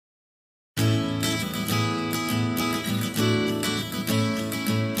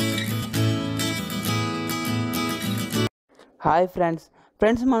Hi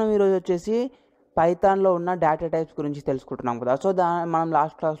friends మనం ఈరోజు వచ్చేసి పైథాన్లో ఉన్న డేటా టైప్స్ గురించి తెలుసుకుంటున్నాం కదా. సో మనం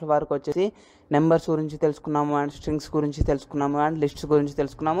లాస్ట్ క్లాస్ వరకు వచ్చేసి నెంబర్స్ గురించి తెలుసుకున్నాము, అండ్ స్ట్రింగ్స్ గురించి తెలుసుకున్నాము, అండ్ లిస్ట్స్ గురించి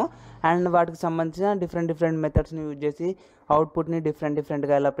తెలుసుకున్నాము, అండ్ వాటికి సంబంధించిన డిఫరెంట్ మెథడ్స్ని యూజ్ చేసి అవుట్పుట్ని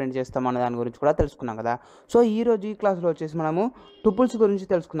డిఫరెంట్గా ఎలా ప్రింట్ చేస్తాం అనే దాని గురించి కూడా తెలుసుకున్నాం కదా. సో ఈరోజు ఈ క్లాస్లో వచ్చేసి మనము టుపుల్స్ గురించి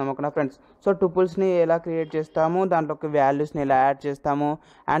తెలుసుకుందాం ఓకేనా ఫ్రెండ్స్. సో టుపుల్స్ని ఎలా క్రియేట్ చేస్తాము, దాంట్లోకి వాల్యూస్ని ఎలా యాడ్ చేస్తాము,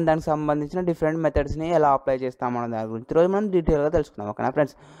 అండ్ దానికి సంబంధించిన డిఫరెంట్ మెథడ్స్ని ఎలా అప్లై చేస్తాము అనే దాని గురించి ఈరోజు మనం డీటెయిల్గా తెలుసుకుందాం ఓకేనా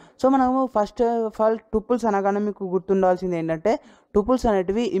ఫ్రెండ్స్. సో మనము ఫస్ట్ ఆఫ్ ఆల్ టుపుల్స్ అనగానే మీకు గుర్తుండాల్సింది ఏంటంటే టుపుల్స్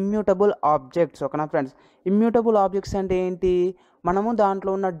అనేటివి ఇమ్యూటబుల్ ఆబ్జెక్ట్స్ ఓకేనా ఫ్రెండ్స్. ఇమ్యూటబుల్ ఆబ్జెక్ట్స్ అంటే ఏంటి, మనము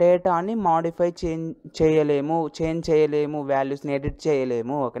దాంట్లో ఉన్న డేటాని మాడిఫై చేంజ్ చేయలేము, వాల్యూస్ని ఎడిట్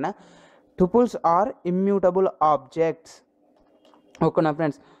చేయలేము ఓకేనా. టుపుల్స్ ఆర్ ఇమ్యూటబుల్ ఆబ్జెక్ట్స్ ఓకేనా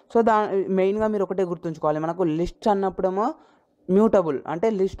ఫ్రెండ్స్. సో మెయిన్గా మీరు ఒకటే గుర్తుంచుకోవాలి, మనకు లిస్ట్ అన్నప్పుడేమో మ్యూటబుల్ అంటే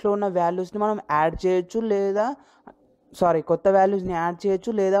లిస్ట్లో ఉన్న వాల్యూస్ని మనం యాడ్ చేయొచ్చు లేదా కొత్త వాల్యూస్ని యాడ్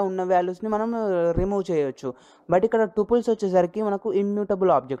చేయొచ్చు లేదా ఉన్న వాల్యూస్ని మనం రిమూవ్ చేయొచ్చు. బట్ ఇక్కడ టుపుల్స్ వచ్చేసరికి మనకు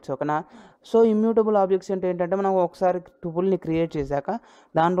ఇమ్యూటబుల్ ఆబ్జెక్ట్స్ ఓకేనా. సో ఇమ్యూటబుల్ ఆబ్జెక్ట్స్ అంటే ఏంటంటే మనం ఒకసారి టుపుల్ని క్రియేట్ చేశాక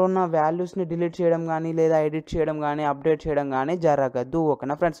దాంట్లో ఉన్న వాల్యూస్ని డిలీట్ చేయడం కానీ లేదా ఎడిట్ చేయడం కానీ అప్డేట్ చేయడం కానీ జరగదు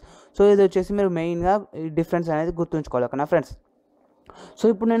ఓకేనా ఫ్రెండ్స్. సో ఇది వచ్చేసి మీరు మెయిన్గా డిఫరెన్స్ అనేది గుర్తుంచుకోవాలి ఓకేనా ఫ్రెండ్స్. సో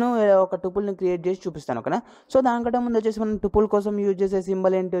ఇప్పుడు నేను ఒక టుపుల్ని క్రియేట్ చేసి చూపిస్తాను ఓకేనా. సో దానికంటే ముందు వచ్చేసి మనం టుపుల్ కోసం యూజ్ చేసే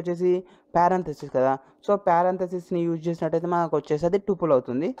సింబల్ ఏంటి వచ్చేసి పారాంథసిస్ కదా. సో పారాంథసిస్ని యూజ్ చేసినట్టయితే మనకు వచ్చేసి అది టుపుల్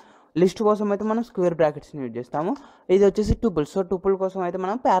అవుతుంది. లిస్ట్ కోసం అయితే మనం స్క్వేర్ బ్రాకెట్స్ని యూజ్ చేస్తాము, ఇది వచ్చేసి టుపుల్. సో టుపుల్ కోసం అయితే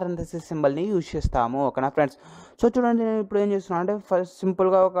మనం పారాంథసిస్ సింబల్ని యూజ్ చేస్తాము ఓకేనా ఫ్రెండ్స్. సో చూడండి నేను ఇప్పుడు ఏం చేస్తున్నాను అంటే ఫస్ట్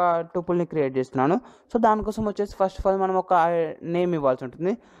సింపుల్గా ఒక టుపుల్ని క్రియేట్ చేస్తున్నాను. సో దానికోసం వచ్చేసి ఫస్ట్ ఆఫ్ ఆల్ మనం ఒక నేమ్ ఇవ్వాల్సి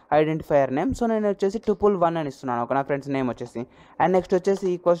ఉంటుంది, ఐడెంటిఫైయర్ నేమ్. సో నేను వచ్చేసి టుపుల్ 1 అని ఇస్తున్నాను ఓకేనా ఫ్రెండ్స్ నేమ్ వచ్చేసి. అండ్ నెక్స్ట్ వచ్చేసి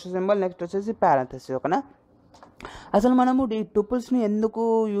ఈక్వల్స్ సింబల్, నెక్స్ట్ వచ్చేసి పారాంథసిస్ ఓకేనా. అసలు మనము ఈ టుపుల్స్ని ఎందుకు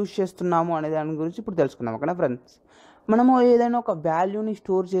యూజ్ చేస్తున్నాము అనే దాని గురించి ఇప్పుడు తెలుసుకుందాం ఓకేనా ఫ్రెండ్స్. మనము ఏదైనా ఒక వాల్యూని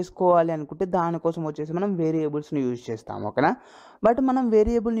స్టోర్ చేసుకోవాలి అనుకుంటే దానికోసం వచ్చేసి మనం వేరియబుల్స్ని యూజ్ చేస్తాము ఓకేనా. బట్ మనం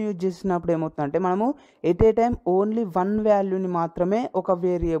వేరియబుల్ని యూజ్ చేసినప్పుడు ఏమవుతుందంటే మనము at a time only one వాల్యూని మాత్రమే ఒక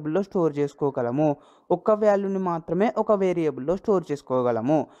వేరియబుల్లో స్టోర్ చేసుకోగలము, ఒక వాల్యూని మాత్రమే ఒక వేరియబుల్లో స్టోర్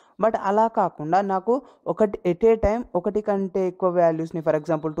చేసుకోగలము. బట్ అలా కాకుండా నాకు ఎట్ ఏ టైం ఒకటి కంటే ఎక్కువ వాల్యూస్ని, for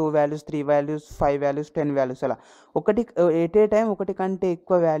example 2 values, 3 values, 5 values, 10 values అలా ఎట్ ఏ టైం ఒకటి కంటే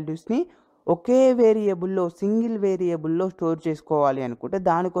ఎక్కువ వాల్యూస్ని ఒకే వేరియబుల్లో సింగిల్ వేరియబుల్లో స్టోర్ చేసుకోవాలి అనుకుంటే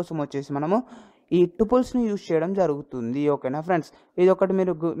దానికోసం వచ్చేసి మనము ఈ టుపుల్స్ని యూజ్ చేయడం జరుగుతుంది ఓకేనా ఫ్రెండ్స్. ఇది ఒకటి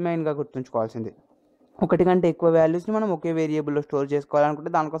మీరు మెయిన్గా గుర్తుంచుకోవాల్సింది. ఒకటి కంటే ఎక్కువ వాల్యూస్ని మనం ఒకే వేరియబుల్లో స్టోర్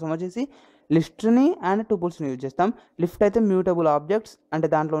చేసుకోవాలనుకుంటే దానికోసం వచ్చేసి లిస్ట్ని అండ్ టుపుల్స్ని యూజ్ చేస్తాం. లిస్ట్ అయితే మ్యూటబుల్ ఆబ్జెక్ట్స్ అంటే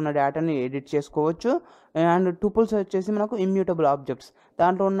దాంట్లో ఉన్న డేటాని ఎడిట్ చేసుకోవచ్చు, అండ్ టుపుల్స్ వచ్చేసి మనకు ఇమ్యూటబుల్ ఆబ్జెక్ట్స్,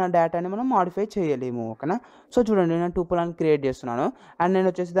 దాంట్లో ఉన్న డేటాని మనం మాడిఫై చేయలేము ఓకేనా. సో చూడండి నేను టుపుల్ అని క్రియేట్ చేస్తున్నాను అండ్ నేను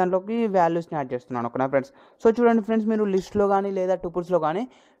వచ్చేసి దాంట్లోకి వాల్యూస్ని యాడ్ చేస్తున్నాను ఓకేనా ఫ్రెండ్స్. సో చూడండి ఫ్రెండ్స్, మీరు లిస్ట్లో కానీ లేదా టుపుల్స్లో కానీ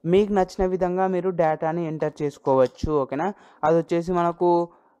మీకు నచ్చిన విధంగా మీరు డేటాని ఎంటర్ చేసుకోవచ్చు ఓకేనా. అది వచ్చేసి మనకు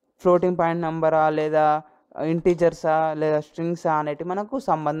ఫ్లోటింగ్ పాయింట్ నెంబరా లేదా ఇంటీజర్సా లేదా స్ట్రింగ్సా అనేటి మనకు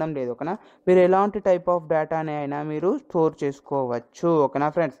సంబంధం లేదు ఓకేనా. మీరు ఎలాంటి టైప్ ఆఫ్ డేటాని అయినా మీరు స్టోర్ చేసుకోవచ్చు ఓకేనా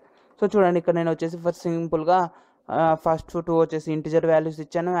ఫ్రెండ్స్. సో చూడండి ఇక్కడ నేను వచ్చేసి ఫస్ట్ సింపుల్గా ఫస్ట్ 2 వచ్చేసి ఇంటీజర్ వాల్యూస్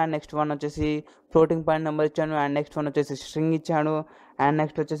ఇచ్చాను, అండ్ నెక్స్ట్ 1 వచ్చేసి ఫ్లోటింగ్ పాయింట్ నెంబర్ ఇచ్చాను, అండ్ నెక్స్ట్ 1 వచ్చేసి స్ట్రింగ్ ఇచ్చాను, అండ్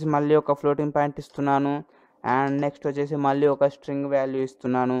నెక్స్ట్ వచ్చేసి మళ్ళీ ఒక ఫ్లోటింగ్ పాయింట్ ఇస్తున్నాను, అండ్ నెక్స్ట్ వచ్చేసి మళ్ళీ ఒక స్ట్రింగ్ వాల్యూ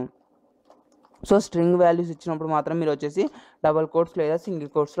ఇస్తున్నాను. సో స్ట్రింగ్ వాల్యూస్ ఇచ్చినప్పుడు మాత్రం మీరు వచ్చేసి డబల్ కోట్స్ లేదా సింగిల్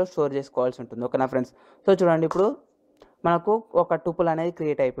కోట్స్లో స్టోర్ చేసుకోవాల్సి ఉంటుంది ఓకేనా ఫ్రెండ్స్. సో చూడండి ఇప్పుడు మనకు ఒక టుపుల్ అనేది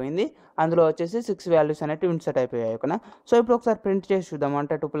క్రియేట్ అయిపోయింది, అందులో వచ్చేసి 6 వాల్యూస్ అనేవి ఇన్సర్ట్ అయిపోయాయి ఓకేనా. సో ఇప్పుడు ఒకసారి ప్రింట్ చేసి చూద్దాం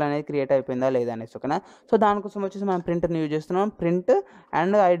అంటే టుపుల్ అనేది క్రియేట్ అయిపోయిందా లేదా అనేసి ఓకేనా. సో దానికోసం వచ్చేసి మనం ప్రింట్ని యూజ్ చేస్తున్నాం. ప్రింట్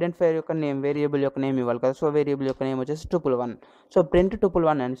అండ్ ఐడెంటిఫైర్ యొక్క నేమ్, వేరియబుల్ యొక్క నేమ్ ఇవ్వాలి కదా. సో వేరియబుల్ యొక్క నేమ్ వచ్చేసి టుపుల్ 1. సో ప్రింట్ టుపుల్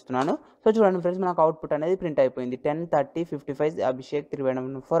 1 అని ఇస్తున్నాను. సో చూడండి ఫ్రెండ్స్, మనకు అవుట్పుట్ అనేది ప్రింట్ అయిపోయింది 10, 30, 55 అభిషేక్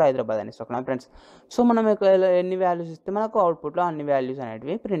 314 హైదరాబాద్ అనేసి ఓకేనా ఫ్రెండ్స్. సో మనం ఎన్ని వాల్యూస్ ఇస్తే మనకు అవుట్పుట్లో అన్ని వాల్యూస్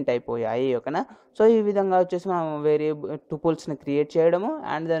అనేటివి ప్రింట్ అయిపోయాయి ఓకేనా. సో ఈ విధంగా వచ్చేసి మనం టుపుల్స్ని క్రియేట్ చేయడము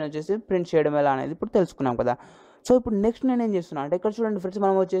అండ్ దాన్ని వచ్చేసి ప్రింట్ చేయడం ఎలా అనేది ఇప్పుడు తెలుసుకున్నాం కదా. సో ఇప్పుడు నెక్స్ట్ నేను ఏం చేస్తున్నాను అంటే ఇక్కడ చూడండి ఫ్రెండ్స్,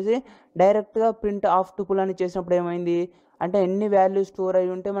 మనం వచ్చేసి డైరెక్ట్గా ప్రింట్ ఆఫ్ టుపుల్ అని చేసినప్పుడు ఏమైంది అంటే ఎన్ని వాల్యూస్ స్టోర్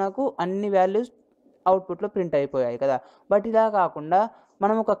అయి ఉంటే మనకు అన్ని వాల్యూస్ అవుట్పుట్లో ప్రింట్ అయిపోయాయి కదా. బట్ ఇలా కాకుండా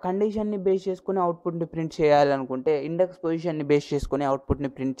మనం ఒక కండిషన్ని బేస్ చేసుకుని అవుట్పుట్ని ప్రింట్ చేయాలి అనుకుంటే, ఇండెక్స్ పొజిషన్ని బేస్ చేసుకుని అవుట్పుట్ని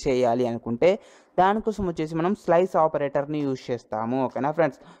ప్రింట్ చేయాలి అనుకుంటే దానికోసం వచ్చేసి మనం స్లైస్ ఆపరేటర్ని యూజ్ చేస్తాము ఓకేనా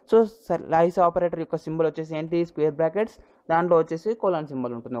ఫ్రెండ్స్. సో స్లైస్ ఆపరేటర్ యొక్క సింబల్ వచ్చేసి ఏంటి, స్క్వేర్ బ్రాకెట్స్, దాంట్లో వచ్చేసి కోలన్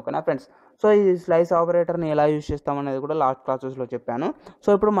సింబల్ ఉంటుంది ఓకేనా ఫ్రెండ్స్. సో ఈ స్లైస్ ఆపరేటర్ని ఎలా యూజ్ చేస్తాం అనేది కూడా లాస్ట్ క్లాసెస్లో చెప్పాను. సో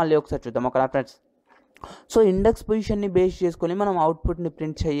ఇప్పుడు మళ్ళీ ఒకసారి చూద్దాం ఓకేనా ఫ్రెండ్స్. సో ఇండెక్స్ పొజిషన్ని బేస్ చేసుకొని మనం అవుట్పుట్ని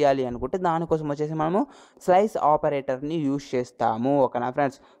ప్రింట్ చేయాలి అనుకుంటే దానికోసం వచ్చేసి మనము స్లైస్ ఆపరేటర్ని యూజ్ చేస్తాము ఓకేనా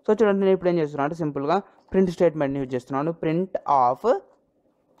ఫ్రెండ్స్. సో చూడండి నేను ఇప్పుడు ఏం చేస్తున్నాను అంటే సింపుల్గా ప్రింట్ స్టేట్మెంట్ని యూజ్ చేస్తున్నాను. ప్రింట్ ఆఫ్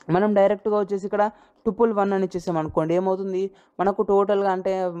మనం డైరెక్ట్గా వచ్చేసి ఇక్కడ టుపుల్ 1 అని ఇచ్చేసాం అనుకోండి, ఏమవుతుంది మనకు టోటల్గా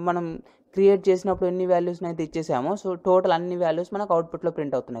అంటే మనం క్రియేట్ చేసినప్పుడు ఎన్ని వాల్యూస్ని అయితే ఇచ్చేసామో సో టోటల్ అన్ని వాల్యూస్ మనకు అవుట్పుట్లో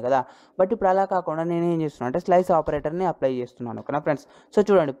ప్రింట్ అవుతున్నాయి కదా. బట్ ఇప్పుడు అలా కాకుండా నేను ఏం చేస్తున్నాను అంటే స్లైస్ ఆపరేటర్ని అప్లై చేస్తున్నాను ఓకేనా ఫ్రెండ్స్. సో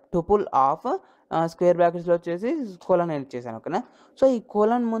చూడండి టుపుల్ ఆఫ్ స్క్వేర్ బ్రాకెట్స్లో వచ్చేసి కోలన్ నేను ఇచ్చేసాను ఓకేనా. సో ఈ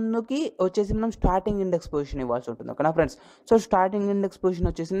కోలన్ ముందుకి వచ్చేసి మనం స్టార్టింగ్ ఇండెక్స్ పొజిషన్ ఇవ్వాల్సి ఉంటుంది ఓకేనా friends. So starting index position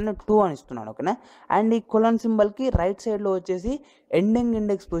వచ్చేసి నేను 2 అని ఇస్తున్నాను ఓకేనా. అండ్ ఈ కోలన్ సింబల్కి రైట్ సైడ్లో వచ్చేసి ఎండింగ్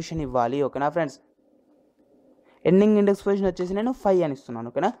ఇండెక్స్ పొజిషన్ ఇవ్వాలి ఓకేనా ఫ్రెండ్స్. ఎండింగ్ ఇండెక్స్ పొజిషన్ వచ్చేసి నేను 5 అని ఇస్తున్నాను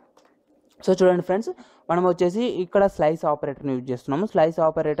ఓకేనా. సో చూడండి ఫ్రెండ్స్, మనం వచ్చేసి ఇక్కడ స్లైస్ ఆపరేటర్ని యూజ్ చేస్తున్నాము. స్లైస్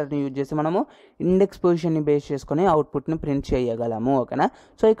ఆపరేటర్ని యూజ్ చేసి మనము ఇండెక్స్ పొజిషన్ని బేస్ చేసుకొని అవుట్పుట్ని ప్రింట్ చేయగలము ఓకేనా.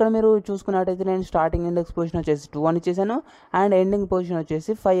 సో ఇక్కడ మీరు చూసుకున్నట్టయితే నేను స్టార్టింగ్ ఇండెక్స్ పొజిషన్ వచ్చేసి 2 అని ఇచ్చేసాను అండ్ ఎండింగ్ పొజిషన్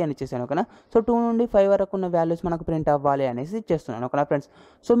వచ్చేసి 5 అని ఇచ్చేసాను ఓకేనా. సో 2 నుండి 5 వరకు ఉన్న వాల్యూస్ మనకు ప్రింట్ అవ్వాలి అనేసి ఇచ్చేస్తున్నాను ఓకేనా ఫ్రెండ్స్.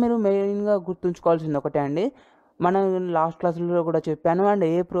 సో మీరు మెయిన్గా గుర్తుంచుకోవాల్సింది ఒకటే అండి, మనం లాస్ట్ క్లాసులో కూడా చెప్పాను, అండ్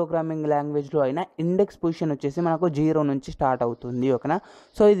ఏ ప్రోగ్రామింగ్ లాంగ్వేజ్లో అయినా ఇండెక్స్ పొజిషన్ వచ్చేసి మనకు 0 నుంచి స్టార్ట్ అవుతుంది ఓకేనా.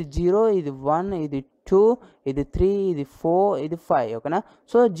 సో ఇది 0, ఇది 1, ఇది 2, ఇది 3, ఇది 4, ఇది 5 ఓకేనా.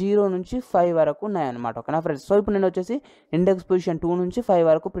 సో 0 నుంచి 5 వరకు ఉన్నాయన్నమాట ఓకేనా ఫ్రెండ్స్. సో ఇప్పుడు నేను వచ్చేసి ఇండెక్స్ పొజిషన్ 2 నుంచి 5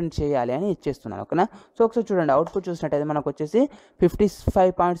 వరకు ప్రింట్ చేయాలి అని ఇచ్చేస్తున్నాను ఓకేనా. సో ఒకసారి చూడండి అవుట్పుట్ చూసినట్టయితే మనకు వచ్చేసి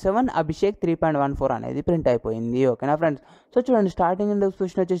 55.7 అభిషేక్ 3.14 అనేది ప్రింట్ అయిపోయింది ఓకేనా ఫ్రెండ్స్. సో చూడండి స్టార్టింగ్ ఇండెక్స్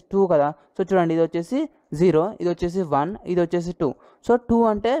పొజిషన్ వచ్చేసి 2 కదా. సో చూడండి ఇది వచ్చేసి 0, ఇది వచ్చేసి 1, ఇది వచ్చేసి 2. సో 2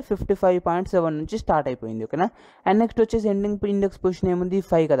 అంటే 55.7 నుంచి స్టార్ట్ అయిపోయింది ఓకేనా. అండ్ నెక్స్ట్ వచ్చేసి ఎండింగ్ ఇండెక్స్ పొజిషన్ ఏముంది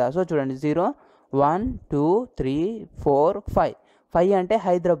 5 కదా. సో చూడండి 0, 1, 2, 3, 4, 5 అంటే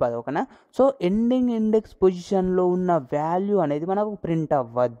హైదరాబాద్ ఓకేనా. సో ఎండింగ్ ఇండెక్స్ పొజిషన్లో ఉన్న వాల్యూ అనేది మనకు ప్రింట్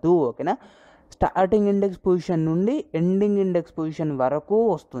అవ్వద్దు ఓకేనా. స్టార్టింగ్ ఇండెక్స్ పొజిషన్ నుండి ఎండింగ్ ఇండెక్స్ పొజిషన్ వరకు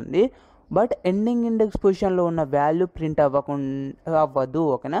వస్తుంది, బట్ ఎండింగ్ ఇండెక్స్ పొజిషన్లో ఉన్న వాల్యూ ప్రింట్ అవ్వదు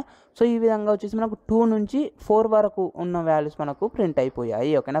ఓకేనా. సో ఈ విధంగా వచ్చేసి మనకు 2 నుంచి 4 వరకు ఉన్న వాల్యూస్ మనకు ప్రింట్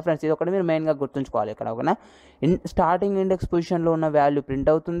అయిపోయాయి ఓకేనా ఫ్రెండ్స్. ఇది ఒకటి మీరు మెయిన్గా గుర్తుంచుకోవాలి ఇక్కడ ఓకేనా. స్టార్టింగ్ ఇండెక్స్ పొజిషన్లో ఉన్న వాల్యూ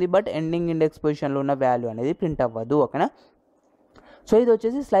ప్రింట్ అవుతుంది, బట్ ఎండింగ్ ఇండెక్స్ పొజిషన్లో ఉన్న వాల్యూ అనేది ప్రింట్ అవ్వదు ఓకేనా. సో ఇది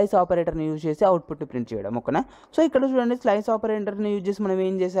వచ్చేసి స్లైస్ ఆపరేటర్ని యూజ్ చేసి అవుట్పుట్ని ప్రింట్ చేయడం ఓకేనా. సో ఇక్కడ చూడండి స్లైస్ ఆపరేటర్ని యూజ్ చేసి మనం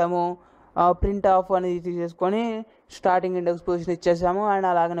ఏం చేసాము, ప్రింట్ ఆఫ్ అనేది తీసేసుకొని స్టార్టింగ్ ఇండెక్స్ పొజిషన్ ఇచ్చేసాము అండ్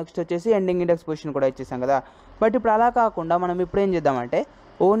అలాగే నెక్స్ట్ వచ్చేసి ఎండింగ్ ఇండెక్స్ పొజిషన్ కూడా ఇచ్చేసాం కదా. బట్ ఇప్పుడు అలా కాకుండా మనం ఇప్పుడు ఏం చేద్దామంటే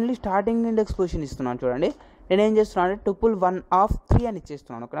ఓన్లీ స్టార్టింగ్ ఇండెక్స్ పొజిషన్ ఇస్తున్నాను చూడండి. నేను ఏం చేస్తున్నాను అంటే టుపుల్ 1 ఆఫ్ 3 అని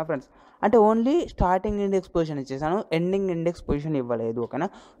ఇచ్చేస్తున్నాను ఓకేనా ఫ్రెండ్స్. అంటే ఓన్లీ స్టార్టింగ్ ఇండెక్స్ పొజిషన్ ఇచ్చేసాను, ఎండింగ్ ఇండెక్స్ పొజిషన్ ఇవ్వలేదు ఓకేనా.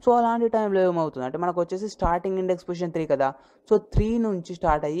 సో అలాంటి టైంలో ఏమవుతుంది అంటే మనకు వచ్చేసి స్టార్టింగ్ ఇండెక్స్ పొజిషన్ 3 కదా. సో 3 నుంచి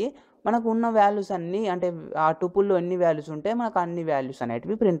స్టార్ట్ అయ్యి మనకు ఉన్న వాల్యూస్ అన్నీ అంటే ఆ టుపుల్లో ఎన్ని వాల్యూస్ ఉంటే మనకు అన్ని వాల్యూస్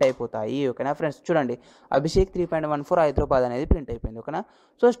అనేటివి ప్రింట్ అయిపోతాయి ఓకేనా ఫ్రెండ్స్. చూడండి అభిషేక్ 3.14 హైదరాబాద్ అనేది ప్రింట్ అయిపోయింది ఓకేనా.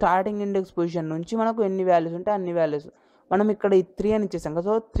 సో స్టార్టింగ్ ఇండెక్స్ పొజిషన్ నుంచి మనకు ఎన్ని వాల్యూస్ ఉంటే అన్ని వాల్యూస్ మనం ఇక్కడ 3 అని ఇచ్చేసాం కదా.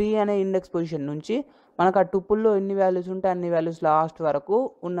 సో 3 అనే ఇండెక్స్ పొజిషన్ నుంచి మనకు ఆ టుపుల్లో ఎన్ని వాల్యూస్ ఉంటే అన్ని వాల్యూస్ లాస్ట్ వరకు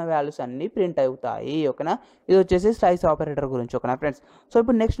ఉన్న వాల్యూస్ అన్నీ ప్రింట్ అవుతాయి ఓకేనా. ఇది వచ్చేసి స్లైస్ ఆపరేటర్ గురించి ఓకేనా ఫ్రెండ్స్. సో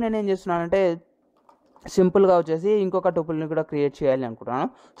ఇప్పుడు నెక్స్ట్ నేను ఏం చేస్తున్నానంటే సింపుల్గా వచ్చేసి ఇంకొక టుపుల్ని కూడా క్రియేట్ చేయాలి అనుకుంటున్నాను.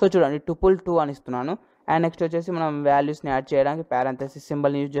 సో చూడండి టుపుల్ 2 అని ఇస్తున్నాను అండ్ నెక్స్ట్ వచ్చేసి మనం వాల్యూస్ని యాడ్ చేయడానికి పారెంథసిస్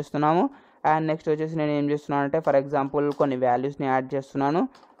సింబల్ని యూజ్ చేస్తున్నాము. అండ్ నెక్స్ట్ వచ్చేసి నేను ఏం చేస్తున్నాను అంటే ఫర్ ఎగ్జాంపుల్ కొన్ని వాల్యూస్ని యాడ్ చేస్తున్నాను.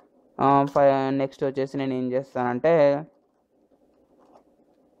 నెక్స్ట్ వచ్చేసి నేను ఏం చేస్తానంటే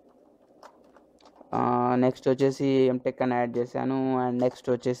నెక్స్ట్ వచ్చేసి ఎంటెక్ అని యాడ్ చేశాను అండ్ నెక్స్ట్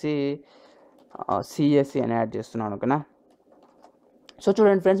వచ్చేసి సిఎస్సి అని యాడ్ చేస్తున్నాను ఓకేనా. సో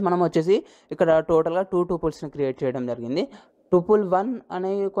చూడండి ఫ్రెండ్స్, మనం వచ్చేసి ఇక్కడ టోటల్గా 2 టూపుల్స్ని క్రియేట్ చేయడం జరిగింది. టుపుల్ 1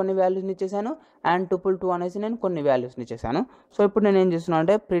 అనే కొన్ని వాల్యూస్ని ఇచ్చేసాను అండ్ టుపుల్ 2 అనేసి నేను కొన్ని వాల్యూస్ని ఇచ్చేసాను. సో ఇప్పుడు నేను ఏం చేస్తున్నాను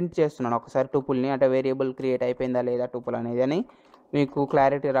అంటే ప్రింట్ చేస్తున్నాను ఒకసారి టుపుల్ని, అంటే వేరియబుల్ క్రియేట్ అయిపోయిందా లేదా టుపుల్ అనేది అని మీకు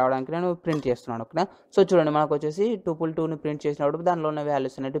క్లారిటీ రావడానికి నేను ప్రింట్ చేస్తున్నాను ఓకేనా. సో చూడండి మనకు వచ్చేసి టుపుల్ 2ని ప్రింట్ చేసినప్పుడు దానిలో ఉన్న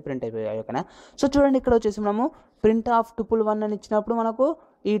వాల్యూస్ అనేవి ప్రింట్ అయిపోయాయి ఓకేనా. సో చూడండి ఇక్కడ వచ్చేసి మనము ప్రింట్ ఆఫ్ టుపుల్ 1 అని ఇచ్చినప్పుడు మనకు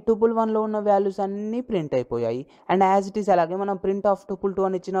ఈ టుపుల్ 1లో ఉన్న వాల్యూస్ అన్నీ ప్రింట్ అయిపోయాయి. అండ్ యాజ్ ఇట్ ఈస్ అలాగే మనం ప్రింట్ ఆఫ్ టుపుల్ 2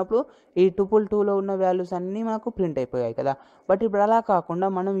 అని ఇచ్చినప్పుడు ఈ టుపుల్ 2లో ఉన్న వాల్యూస్ అన్నీ మనకు ప్రింట్ అయిపోయాయి కదా. బట్ ఇప్పుడు అలా కాకుండా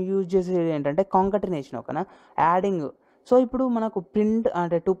మనం యూజ్ చేసేది ఏంటంటే కాంకటినేషన్ ఓకేనా, యాడింగ్. సో ఇప్పుడు మనకు ప్రింట్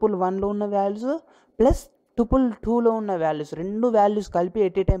అంటే టుపుల్ 1లో ఉన్న వాల్యూస్ ప్లస్ టుపుల్ 2లో ఉన్న వాల్యూస్, రెండు వాల్యూస్ కలిపి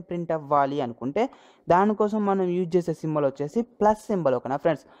ఎట్ ఏ టైం ప్రింట్ అవ్వాలి అనుకుంటే దానికోసం మనం యూజ్ చేసే సింబల్ వచ్చేసి ప్లస్ సింబల్ ఓకేనా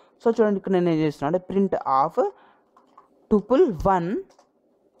ఫ్రెండ్స్. సో చూడండి ఇక్కడ నేను ఏం చేస్తున్నాను అంటే print of tuple 1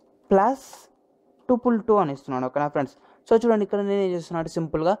 plus tuple 2 అని ఇస్తున్నాను ఓకేనా ఫ్రెండ్స్. సో చూడండి ఇక్కడ నేను ఏం చేస్తున్నాను అంటే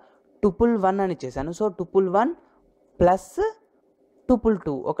సింపుల్గా టుపుల్ 1 అని ఇచ్చేసాను. సో టుపుల్ 1 ప్లస్ టుపుల్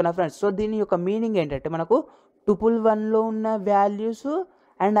 2 ఓకేనా ఫ్రెండ్స్. సో దీని యొక్క మీనింగ్ ఏంటంటే మనకు టుపుల్ 1లో ఉన్న వాల్యూస్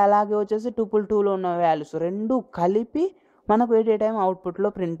అండ్ అలాగే వచ్చేసి టుపుల్ 2లో ఉన్న వాల్యూస్ రెండు కలిపి మనకు ఎట్ ఏ టైం అవుట్పుట్లో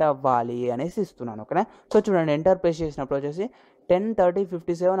ప్రింట్ అవ్వాలి అనేసి ఇస్తున్నాను ఓకేనా. సో చూడండి ఎంటర్ ప్రెస్ చేసినప్పుడు వచ్చేసి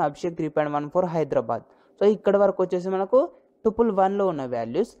 10:30:57 అభిషేక్ 3.14 హైదరాబాద్. సో ఇక్కడ వరకు వచ్చేసి మనకు టుపుల్ 1లో ఉన్న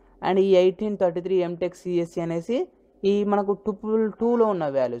వాల్యూస్, అండ్ ఈ 1833 ఎంటెక్ సిఎస్సి అనేసి ఈ మనకు టుపుల్ 2లో ఉన్న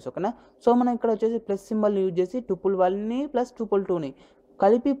వాల్యూస్. ఓకేనా. సో మనం ఇక్కడ వచ్చేసి ప్లస్ సింబల్ యూజ్ చేసి టుపుల్ 1ని ప్లస్ టుపుల్ 2ని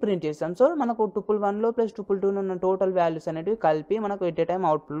కలిపి ప్రింట్ చేస్తాం. సో మనకు టుపుల్ 1లో ప్లస్ టుపుల్ 2లో ఉన్న టోటల్ వాల్యూస్ అనేటివి కలిపి మనకు ఎట్ ఏ టైం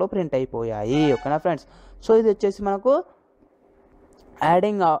అవుట్పుట్లో ప్రింట్ అయిపోయాయి. ఓకేనా ఫ్రెండ్స్. సో ఇది వచ్చేసి మనకు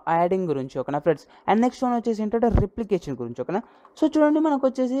యాడింగ్ గురించి. ఓకేనా ఫ్రెండ్స్. అండ్ నెక్స్ట్ వన్ వచ్చేసి ఏంటంటే రిప్లికేషన్ గురించి. ఓకేనా. సో చూడండి మనకు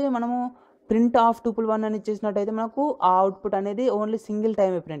వచ్చేసి మనము ప్రింట్ ఆఫ్ టుపుల్ 1 అని ఇచ్చేసినట్టయితే మనకు ఆ అవుట్పుట్ అనేది ఓన్లీ సింగిల్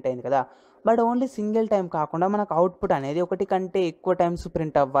టైమే ప్రింట్ అయింది కదా. బట్ ఓన్లీ సింగిల్ టైం కాకుండా మనకు అవుట్పుట్ అనేది ఒకటి కంటే ఎక్కువ టైమ్స్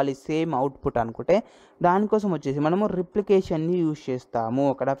ప్రింట్ అవ్వాలి సేమ్ అవుట్పుట్ అనుకుంటే దానికోసం వచ్చేసి మనము రిప్లికేషన్ని యూజ్ చేస్తాము.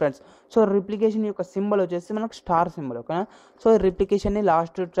 ఓకేనా ఫ్రెండ్స్. సో రిప్లికేషన్ యొక్క సింబల్ వచ్చేసి మనకు స్టార్ సింబల్. ఓకేనా. సో రిప్లికేషన్ని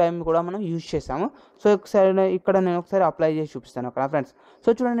లాస్ట్ టైం కూడా మనం యూజ్ చేస్తాము. సో ఒకసారి ఇక్కడ నేను ఒకసారి అప్లై చేసి చూపిస్తాను. ఓకేనా ఫ్రెండ్స్. సో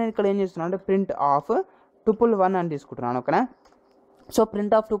చూడండి నేను ఇక్కడ ఏం చేస్తున్నాను అంటే ప్రింట్ ఆఫ్ టుపుల్ 1 అని తీసుకుంటున్నాను. ఓకేనా. సో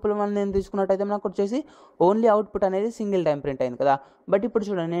ప్రింట్ ఆఫ్ టుపుల్ 1 నేను తీసుకున్నట్టయితే మనకు వచ్చేసి ఓన్లీ అవుట్పుట్ అనేది సింగిల్ టైం ప్రింట్ అయింది కదా. బట్ ఇప్పుడు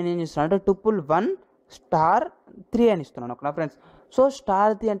చూడండి నేను ఏం చేస్తున్నాను అంటే టుపుల్ 1 స్టార్ 3 అని ఇస్తున్నాను. ఓకేనా ఫ్రెండ్స్. సో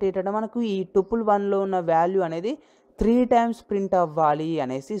స్టార్ 3 అంటే ఏంటంటే మనకు ఈ టుపుల్ 1లో ఉన్న వాల్యూ అనేది 3 టైమ్స్ ప్రింట్ అవ్వాలి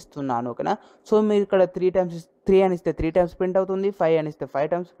అనేసి ఇస్తున్నాను. ఓకేనా. సో మీరు ఇక్కడ 3 అని ఇస్తే 3 టైమ్స్ ప్రింట్ అవుతుంది, 5 అని ఇస్తే 5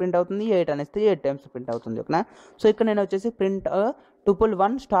 టైమ్స్ ప్రింట్ అవుతుంది, 8 అని ఇస్తే 8 టైమ్స్ ప్రింట్ అవుతుంది. ఓకేనా. సో ఇక్కడ నేను వచ్చేసి ప్రింట్ టుపుల్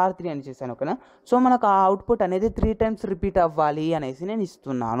 1 స్టార్ 3 అని చేశాను. ఓకేనా. సో మనకు ఆ అవుట్పుట్ అనేది 3 టైమ్స్ రిపీట్ అవ్వాలి అనేసి నేను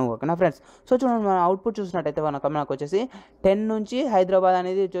ఇస్తున్నాను. ఓకేనా ఫ్రెండ్స్. సో చూడండి మన అవుట్పుట్ చూసినట్టయితే మనకు వచ్చేసి 10 నుంచి హైదరాబాద్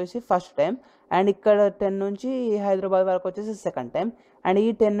అనేది వచ్చేసి ఫస్ట్ టైం, అండ్ ఇక్కడ 10 నుంచి ఈ హైదరాబాద్ వరకు వచ్చేసి సెకండ్ టైం, అండ్ ఈ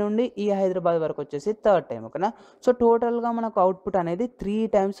 10 నుండి ఈ హైదరాబాద్ వరకు వచ్చేసి థర్డ్ టైం. ఓకేనా. సో టోటల్గా మనకు అవుట్పుట్ అనేది 3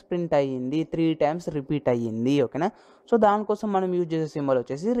 టైమ్స్ ప్రింట్ అయ్యింది, 3 టైమ్స్ రిపీట్ అయ్యింది. ఓకేనా. సో దానికోసం మనం యూజ్ చేసే సింబల్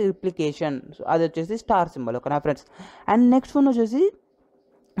వచ్చేసి రిప్లికేషన్, అది వచ్చేసి స్టార్ సింబల్. ఓకేనా ఫ్రెండ్స్. అండ్ నెక్స్ట్ వన్ వచ్చేసి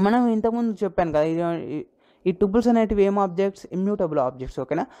మనం ఇంతకుముందు చెప్పాను కదా ఈ టుపుల్స్ అనేటివి ఏం ఆబ్జెక్ట్స్, ఇమ్యూటబుల్ ఆబ్జెక్ట్స్.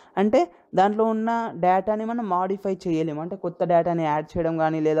 ఓకేనా. అంటే దాంట్లో ఉన్న డేటాని మనం మాడిఫై చేయలేము, అంటే కొత్త డేటాని యాడ్ చేయడం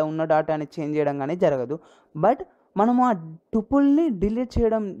కానీ లేదా ఉన్న డేటాని చేంజ్ చేయడం కానీ జరగదు. బట్ మనము ఆ టుపుల్ని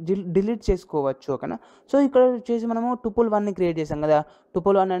డిలీట్ చేసుకోవచ్చు. ఓకేనా. సో ఇక్కడ వచ్చేసి మనము టుపుల్ 1ని క్రియేట్ చేసాం కదా,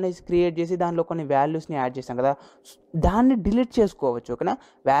 టుపుల్ 1 అనేది క్రియేట్ చేసి దానిలో కొన్ని వాల్యూస్ని యాడ్ చేసాం కదా, దాన్ని డిలీట్ చేసుకోవచ్చు. ఓకేనా.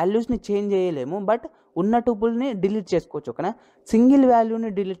 వాల్యూస్ని చేంజ్ చేయలేము, బట్ ఉన్న టుపుల్ని డిలీట్ చేసుకోవచ్చు. ఓకేనా. సింగిల్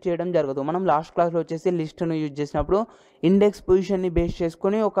వాల్యూని డిలీట్ చేయడం జరగదు. మనం లాస్ట్ క్లాస్లో వచ్చేసి లిస్ట్ను యూజ్ చేసినప్పుడు ఇండెక్స్ పొజిషన్ని బేస్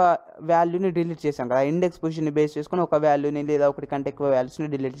చేసుకొని ఒక వాల్యూని డిలీట్ చేసాం కదా, ఇండెక్స్ పొజిషన్ని బేస్ చేసుకొని ఒక వాల్యూని లేదా ఒకటి కంటే ఎక్కువ వాల్యూస్ని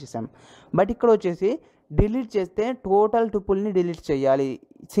డిలీట్ చేసాం. బట్ ఇక్కడ వచ్చేసి డిలీట్ చేస్తే టోటల్ టుపుల్ని డిలీట్ చేయాలి,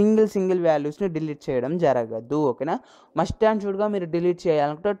 సింగిల్ వాల్యూస్ని డిలీట్ చేయడం జరగదు. ఓకేనా. మస్ట్ అండ్ షుడ్గా మీరు డిలీట్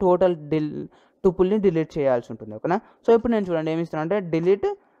చేయాలనుకుంటే టోటల్ టుపుల్ని డిలీట్ చేయాల్సి ఉంటుంది. ఓకేనా. సో ఇప్పుడు నేను చూడండి ఏమి ఇస్తున్నాను అంటే డిలీట్.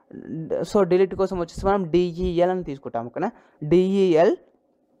 సో డిలీట్ కోసం వచ్చేసి మనం డిఈఎల్ అని తీసుకుంటాం. ఓకేనా. డిఈఎల్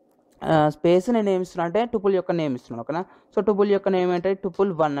స్పేస్ నేను ఏమి ఇస్తున్నాను అంటే టుపుల్ యొక్క నేమ్ ఇస్తున్నాను. ఓకేనా. సో టుపుల్ యొక్క నేమ్ ఏంటంటే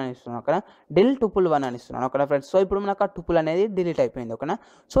టుపుల్ 1 అని ఇస్తున్నాను. ఓకేనా. టుపుల్ 1 అని ఇస్తున్నాను. ఓకేనా ఫ్రెండ్స్. సో ఇప్పుడు మనకు ఆ టుపుల్ అనేది డిలీట్ అయిపోయింది. ఓకేనా.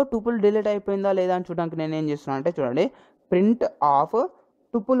 సో టుపుల్ డిలీట్ అయిపోయిందా లేదా అని చూడడానికి నేను ఏం చేస్తున్నాను అంటే చూడండి ప్రింట్ ఆఫ్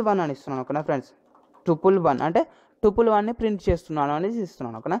టుపుల్ 1 అని ఇస్తున్నాను. ఓకేనా ఫ్రెండ్స్. టుపుల్ 1 అంటే టుపుల్ 1ని ప్రింట్ చేస్తున్నాను అనేది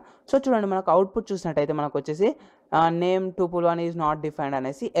ఇస్తున్నాను. ఓకేనా. సో చూడండి మనకు అవుట్పుట్ చూసినట్టయితే మనకు వచ్చేసి name tuple 1 is not defined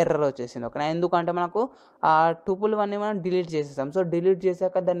అనేసి ఎర్రర్ వచ్చేసింది. ఓకేనా. ఎందుకంటే మనకు ఆ టుపుల్ 1ని మనం డిలీట్ చేసేసాం. సో డిలీట్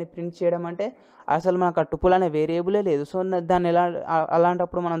చేశాక దాన్ని ప్రింట్ చేయడం అంటే అసలు మనకు ఆ టుపుల్ అనే వేరియబులే లేదు. సో దాన్ని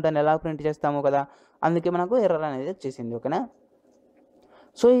అలాంటప్పుడు మనం దాన్ని ఎలా ప్రింట్ చేస్తాము కదా, అందుకే మనకు ఎర్రర్ అనేది వచ్చేసింది. ఓకేనా.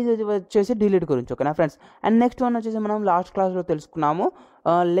 సో ఇది వచ్చేసి డిలీట్ గురించి. ఓకేనా ఫ్రెండ్స్. అండ్ నెక్స్ట్ వన్ వచ్చేసి మనం లాస్ట్ క్లాస్లో తెలుసుకున్నాము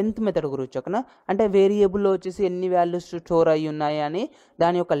లెంత్ మెథడ్ గురించి. ఓకేనా. అంటే వేరియబుల్లో వచ్చేసి ఎన్ని వాల్యూస్ స్టోర్ అయ్యి ఉన్నాయి అని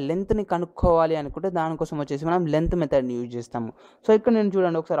దాని యొక్క లెంత్ని కనుక్కోవాలి అనుకుంటే దానికోసం వచ్చేసి మనం లెంత్ మెథడ్ని యూజ్ చేస్తాము. సో ఇక్కడ నేను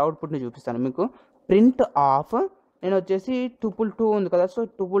చూడండి ఒకసారి అవుట్పుట్ని చూపిస్తాను మీకు. ప్రింట్ ఆఫ్ నేను వచ్చేసి టుపుల్ 2 ఉంది కదా, సో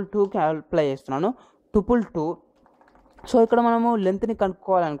టుపుల్ 2కి అప్లై చేస్తున్నాను. టుపుల్ 2. సో ఇక్కడ మనము లెంత్ని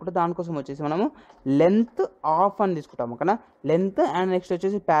కనుక్కోవాలనుకుంటే దానికోసం వచ్చేసి మనము లెంత్ ఆఫ్ అని తీసుకుంటాము. ఓకేనా. లెంత్ అండ్ నెక్స్ట్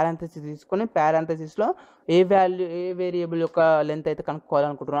వచ్చేసి పారాంథసిస్ తీసుకొని పారాంథసిస్లో ఏ వేరియబుల్ యొక్క లెంత్ అయితే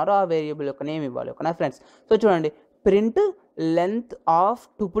కనుక్కోవాలనుకుంటున్నారో ఆ వేరియబుల్ యొక్క నేమ్ ఇవ్వాలి. ఓకేనా ఫ్రెండ్స్. సో చూడండి ప్రింట్ లెంత్ ఆఫ్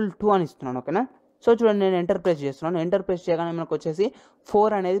టుపుల్ 2 అని ఇస్తున్నాను. ఓకేనా. సో చూడండి నేను ఎంటర్ ప్రెస్ చేస్తున్నాను. ఎంటర్ ప్రెస్ చేయగానే మనకు వచ్చేసి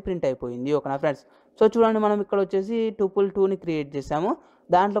 4 అనేది ప్రింట్ అయిపోయింది. ఓకేనా ఫ్రెండ్స్. సో చూడండి మనం ఇక్కడ వచ్చేసి టుపుల్ 2ని క్రియేట్ చేసాము,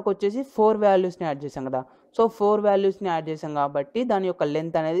 దాంట్లోకి వచ్చేసి 4 వాల్యూస్ని యాడ్ చేసాం కదా. సో 4 వాల్యూస్ని యాడ్ చేసాం కాబట్టి దాని యొక్క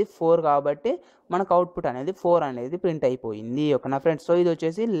లెంత్ అనేది 4 కాబట్టి మనకు అవుట్పుట్ అనేది 4 అనేది ప్రింట్ అయిపోయింది. ఓకేనా ఫ్రెండ్స్. సో ఇది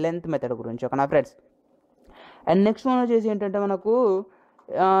వచ్చేసి లెంత్ మెథడ్ గురించి. ఓకేనా ఫ్రెండ్స్. అండ్ నెక్స్ట్ వన్ వచ్చేసి ఏంటంటే మనకు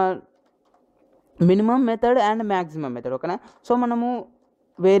minimum method and maximum method. ఓకేనా. సో మనము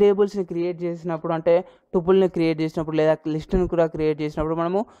వేరియబుల్స్ని క్రియేట్ చేసినప్పుడు అంటే టుపుల్ని క్రియేట్ చేసినప్పుడు లేదా లిస్ట్ని కూడా క్రియేట్ చేసినప్పుడు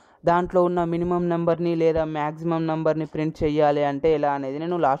మనము దాంట్లో ఉన్న మినిమం నెంబర్ని లేదా మ్యాక్సిమం నెంబర్ని ప్రింట్ చేయాలి అంటే ఎలా అనేది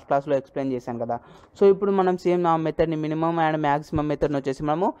నేను లాస్ట్ క్లాస్లో ఎక్స్ప్లెయిన్ చేశాను కదా. సో ఇప్పుడు మనం సేమ్ ఆ మెథడ్ని మినిమం అండ్ మ్యాక్సిమం మెథడ్ని వచ్చేసి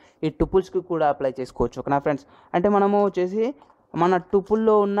మనము ఈ టుపుల్స్కి కూడా అప్లై చేసుకోవచ్చు ఓకేనా ఫ్రెండ్స్. అంటే మనము వచ్చేసి మన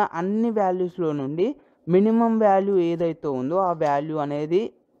టుపుల్లో ఉన్న అన్ని వాల్యూస్లో నుండి మినిమం వాల్యూ ఏదైతే ఉందో ఆ వాల్యూ అనేది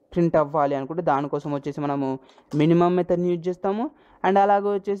ప్రింట్ అవ్వాలి అనుకుంటే దానికోసం వచ్చేసి మనము మినిమం మెథడ్ని యూజ్ చేస్తాము. అండ్ అలాగే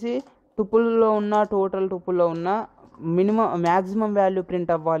వచ్చేసి టుపుల్లో ఉన్న టోటల్ టుపుల్లో ఉన్న మ్యాక్సిమం వాల్యూ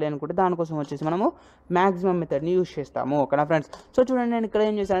ప్రింట్ అవ్వాలి అనుకుంటే దానికోసం వచ్చేసి మనము మ్యాక్సిమం మెథడ్ని యూజ్ చేస్తాము ఓకేనా ఫ్రెండ్స్. సో చూడండి నేను ఇక్కడ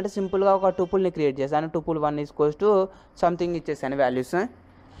ఏం చేశానంటే సింపుల్గా ఒక టుపుల్ని క్రియేట్ చేశాను. టుపుల్ 1 = సంథింగ్ ఇచ్చేసాను వాల్యూస్.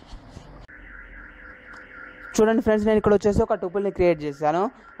 చూడండి ఫ్రెండ్స్ నేను ఇక్కడ వచ్చేసి ఒక టుపుల్ని క్రియేట్ చేశాను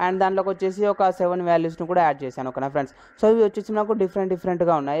అండ్ దాంట్లోకి వచ్చేసి ఒక 7 వాల్యూస్ని కూడా యాడ్ చేశాను ఓకేనా ఫ్రెండ్స్. సో ఇవి వచ్చేసి నాకు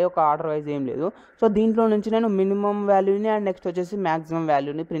డిఫరెంట్గా ఉన్నాయి, ఒక ఆర్డర్ వైజ్ ఏం లేదు. సో దీంట్లో నుంచి నేను మినిమం వాల్యూని అండ్ నెక్స్ట్ వచ్చేసి మ్యాక్సిమం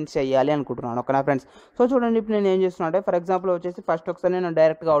వాల్యూని ప్రింట్ చేయాలి అనుకుంటున్నాను ఓకేనా ఫ్రెండ్స్. సో చూడండి ఇప్పుడు నేను ఏం చేస్తున్నా అంటే ఫర్ ఎగ్జాంపుల్ వచ్చేసి ఫస్ట్ ఒకసారి నేను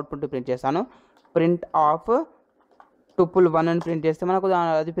డైరెక్ట్గా అవుట్పుట్ ప్రింట్ చేశాను. ప్రింట్ ఆఫ్ టుపుల్ 1 అని ప్రింట్ చేస్తే మనకు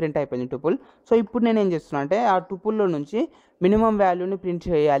అది ప్రింట్ అయిపోయింది టుపుల్. సో ఇప్పుడు నేను ఏం చేస్తున్నా అంటే ఆ టుపుల్లో నుంచి మినిమం వాల్యూని ప్రింట్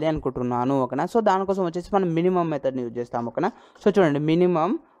చేయాలి అనుకుంటున్నాను ఓకేనా. సో దానికోసం వచ్చేసి మనం మినిమం మెథడ్ని యూజ్ చేస్తాం ఓకేనా. సో చూడండి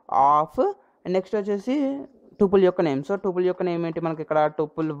మినిమం ఆఫ్ నెక్స్ట్ వచ్చేసి టుపుల్ యొక్క నేమ్. సో టుపుల్ యొక్క నేమ్ ఏంటి మనకి ఇక్కడ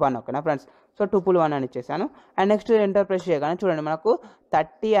టుపుల్ 1 ఓకేనా ఫ్రెండ్స్. సో టుపుల్ 1 అని ఇచ్చేసాను అండ్ నెక్స్ట్ ఎంటర్ ప్రెస్ చేయగానే చూడండి మనకు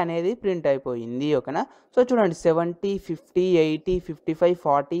 30 అనేది ప్రింట్ అయిపోయింది ఓకేనా. సో చూడండి 70, 50, 80, 55,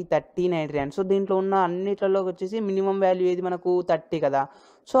 40, 30, 99. సో దీంట్లో ఉన్న అన్నిట్లలో వచ్చేసి మినిమం వాల్యూ ఏది మనకు 30 కదా.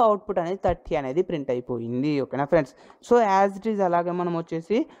 సో అవుట్పుట్ అనేది 30 అనేది ప్రింట్ అయిపోయింది ఓకేనా friends. So as it is అలాగే మనం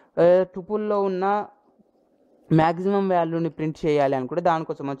వచ్చేసి టుపుల్లో ఉన్న మ్యాక్సిమం వాల్యూని ప్రింట్ చేయాలి అనుకుంటే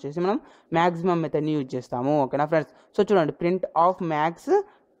దానికోసం వచ్చేసి మనం మ్యాక్సిమం మెథడ్ని యూజ్ చేస్తాము ఓకేనా ఫ్రెండ్స్. సో చూడండి ప్రింట్ ఆఫ్ మ్యాక్స్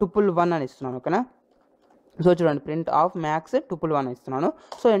టుపుల్ 1 అని ఇస్తున్నాను ఓకేనా. సో చూడండి ప్రింట్ ఆఫ్ మ్యాక్స్ టుపుల్ 1 ఇస్తున్నాను.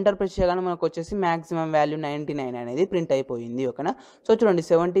 సో ఎంటర్ ప్రెస్ చేయగానే మనకు వచ్చేసి మ్యాక్సిమం వాల్యూ 99 అనేది ప్రింట్ అయిపోయింది ఓకేనా. సో చూడండి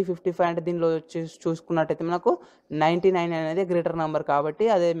 70, 55 అంటే దీనిలో వచ్చేసి చూసుకున్నట్టయితే మనకు 99 అనేది గ్రేటర్ నెంబర్ కాబట్టి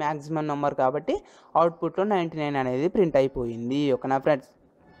అదే మ్యాక్సిమం నెంబర్ కాబట్టి అవుట్పుట్లో 99 అనేది ప్రింట్ అయిపోయింది ఓకేనా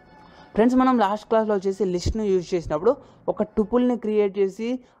ఫ్రెండ్స్ మనం లాస్ట్ క్లాస్లో వచ్చేసి లిస్ట్ని యూజ్ చేసినప్పుడు ఒక టుపుల్ని క్రియేట్ చేసి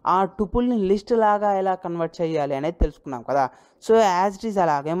ఆ టుపుల్ని లిస్ట్ లాగా ఎలా కన్వర్ట్ చేయాలి అనేది తెలుసుకున్నాం కదా. సో యాజ్ ఇట్ ఈజ్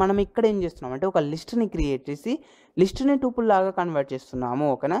అలాగే మనం ఇక్కడ ఏం చేస్తున్నాం అంటే ఒక లిస్ట్ని క్రియేట్ చేసి లిస్ట్ని టుపుల్ లాగా కన్వర్ట్ చేస్తున్నాము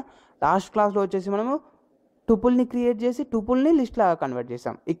ఓకేనా. లాస్ట్ క్లాస్లో వచ్చేసి మనము టుపుల్ని క్రియేట్ చేసి టుపుల్ని లిస్ట్ లాగా కన్వర్ట్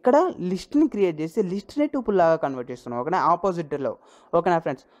చేస్తాం. ఇక్కడ లిస్ట్ని క్రియేట్ చేసి లిస్ట్ని టుపుల్ లాగా కన్వర్ట్ చేస్తున్నాం ఓకేనా, ఆపోజిట్లో ఓకేనా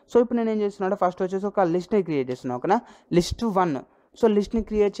ఫ్రెండ్స్. సో ఇప్పుడు నేను ఏం చేస్తున్నా అంటే ఫస్ట్ వచ్చేసి ఒక లిస్ట్ని క్రియేట్ చేస్తున్నాను ఓకేనా, లిస్ట్ 1. సో లిస్ట్ని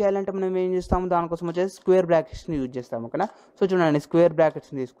క్రియేట్ చేయాలంటే మనం ఏం చేస్తాము దానికోసం వచ్చేసి స్క్వేర్ బ్రాకెట్స్ని యూజ్ చేస్తాము ఓకేనా. సో చూడండి స్క్వేర్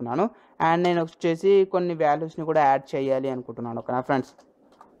బ్రాకెట్స్ని తీసుకున్నాను అండ్ నేను వచ్చేసి కొన్ని వాల్యూస్ని కూడా యాడ్ చేయాలి అనుకుంటున్నాను ఓకేనా ఫ్రెండ్స్.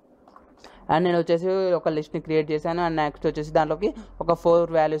 అండ్ నేను వచ్చేసి ఒక లిస్ట్ని క్రియేట్ చేశాను అండ్ నెక్స్ట్ వచ్చేసి దాంట్లోకి ఒక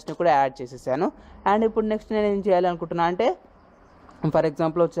 4 వాల్యూస్ని కూడా యాడ్ చేసేసాను. అండ్ ఇప్పుడు నెక్స్ట్ నేను ఏం చేయాలి అనుకుంటున్నాను అంటే ఫర్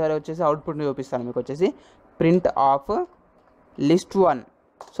ఎగ్జాంపుల్ వచ్చేసి అవుట్పుట్ని చూపిస్తాను మీకు వచ్చేసి ప్రింట్ ఆఫ్ లిస్ట్ 1.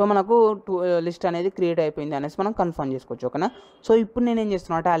 సో మనకు లిస్ట్ అనేది క్రియేట్ అయిపోయింది అనేసి మనం కన్ఫర్మ్ చేసుకోవచ్చు ఓకేనా. సో ఇప్పుడు నేను ఏం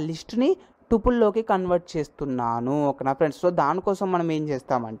చేస్తున్నా అంటే ఆ లిస్ట్ని టుపుల్లోకి కన్వర్ట్ చేస్తున్నాను ఓకేనా ఫ్రెండ్స్. సో దానికోసం మనం ఏం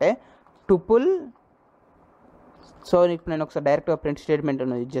చేస్తామంటే టుపుల్, సో ఇప్పుడు నేను ఒకసారి డైరెక్ట్గా ప్రింట్ స్టేట్మెంట్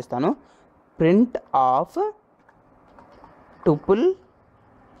యూజ్ చేస్తాను. Print of tuple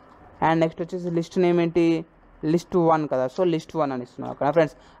and next వచ్చేసి లిస్ట్ నేమ్ ఏంటి లిస్ట్ 1 కదా. సో లిస్ట్ 1 అని ఇస్తున్నాను ఓకేనా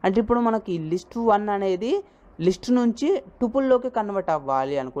ఫ్రెండ్స్. అంటే ఇప్పుడు మనకి లిస్ట్ 1 అనేది లిస్ట్ నుంచి టుపుల్లోకి కన్వర్ట్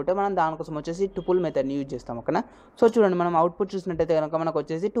అవ్వాలి అనుకుంటే మనం దానికోసం వచ్చేసి టుపుల్ మెథడ్ని యూజ్ చేస్తాం ఓకేనా. సో చూడండి మనం అవుట్పుట్ చూసినట్టయితే కనుక మనకు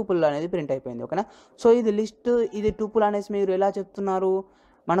వచ్చేసి టుపుల్ అనేది ప్రింట్ అయిపోయింది ఓకేనా. సో ఇది లిస్ట్ ఇది టుపుల్ అనేసి మీరు ఎలా చెప్తున్నారు,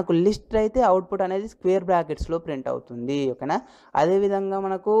 మనకు లిస్ట్ అయితే అవుట్పుట్ అనేది స్క్వేర్ బ్రాకెట్స్లో ప్రింట్ అవుతుంది ఓకేనా. అదేవిధంగా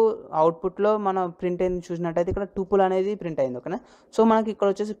మనకు అవుట్పుట్లో మనం ప్రింట్ అయింది చూసినట్టయితే ఇక్కడ టుపుల్ అనేది ప్రింట్ అయింది ఓకేనా. సో మనకి ఇక్కడ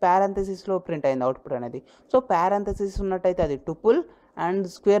వచ్చేసి పారాంథసిస్లో ప్రింట్ అయింది అవుట్పుట్ అనేది. సో పారాంథసిస్ ఉన్నట్టయితే అది టుపుల్ అండ్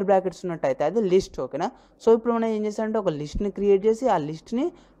స్క్వేర్ బ్రాకెట్స్ ఉన్నట్టయితే అది లిస్ట్ ఓకేనా. సో ఇప్పుడు మనం ఏం చేసామంటే ఒక లిస్ట్ని క్రియేట్ చేసి ఆ లిస్ట్ని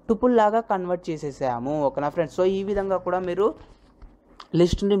టుపుల్ లాగా కన్వర్ట్ చేసేసాము ఓకేనా ఫ్రెండ్స్. సో ఈ విధంగా కూడా మీరు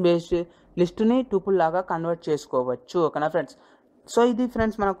లిస్ట్ని టుపుల్ లాగా కన్వర్ట్ చేసుకోవచ్చు ఓకేనా ఫ్రెండ్స్. సో ఇది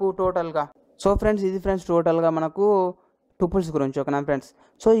ఫ్రెండ్స్ మనకు టోటల్గా మనకు టుపుల్స్ గురించి ఓకేనా ఫ్రెండ్స్.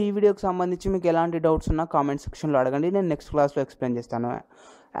 సో ఈ వీడియోకి సంబంధించి మీకు ఎలాంటి డౌట్స్ ఉన్నా కామెంట్ సెక్షన్లో అడగండి, నేను నెక్స్ట్ క్లాస్లో ఎక్స్ప్లెయిన్ చేస్తాను.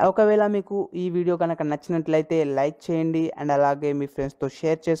 ఒకవేళ మీకు ఈ వీడియో కనుక నచ్చినట్లయితే లైక్ చేయండి అండ్ అలాగే మీ ఫ్రెండ్స్తో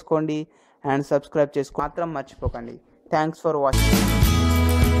షేర్ చేసుకోండి అండ్ సబ్స్క్రైబ్ చేసుకో మాత్రం మర్చిపోకండి. Thanks for watching.